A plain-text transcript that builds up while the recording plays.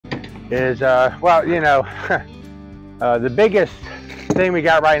is, well, you know, the biggest thing we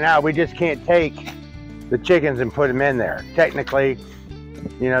got right now, we just can't take the chickens and put them in there. Technically,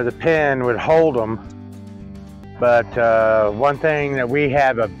 you know, the pen would hold them, but one thing that we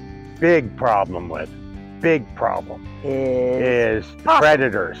have a big problem with, is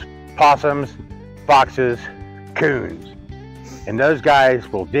predators, possums, foxes, coons. And those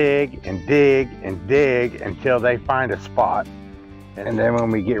guys will dig and dig and dig until they find a spot. And then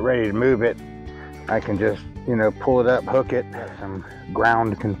when we get ready to move it, I can just, you know, pull it up, hook it. Some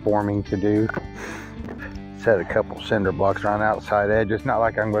ground conforming to do. Set a couple cinder blocks around the outside edge. It's not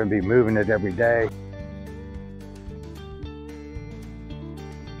like I'm going to be moving it every day.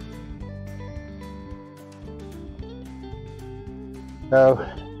 So,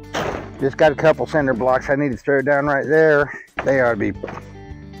 just got a couple cinder blocks I need to throw down right there. They ought to be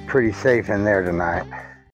pretty safe in there tonight.